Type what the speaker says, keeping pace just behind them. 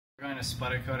We're going to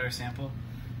sputter coat our sample.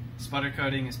 Sputter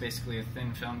coating is basically a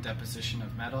thin film deposition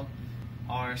of metal.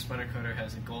 Our sputter coater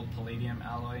has a gold palladium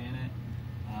alloy in it.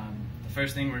 The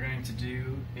first thing we're going to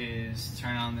do is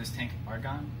turn on this tank of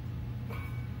argon,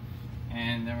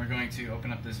 and then we're going to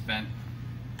open up this vent.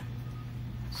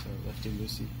 So lefty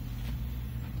loosey,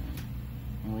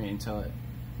 and wait until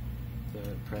the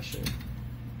pressure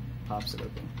pops it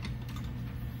open.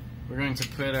 We're going to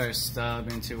put our stub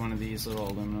into one of these little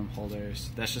aluminum holders.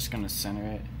 That's just going to center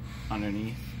it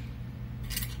underneath.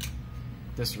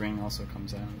 This ring also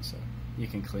comes out, so you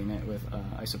can clean it with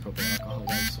isopropyl alcohol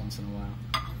wipes once in a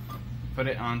while. Put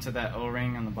it onto that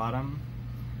O-ring on the bottom.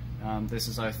 This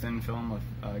is our thin film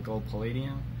of gold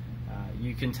palladium.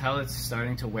 You can tell it's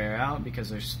starting to wear out because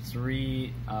there's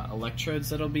 3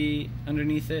 electrodes that'll be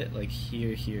underneath it, like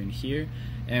here, here, and here.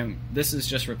 And this is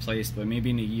just replaced, but maybe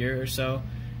in a year or so,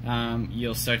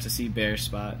 you'll start to see bare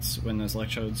spots when those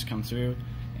electrodes come through,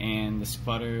 and the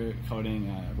sputter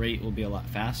coating rate will be a lot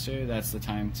faster. That's the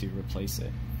time to replace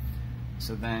it.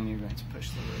 So then you're going to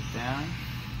push the lid down,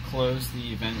 close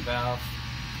the vent valve,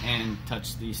 and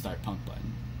touch the start pump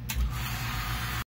button.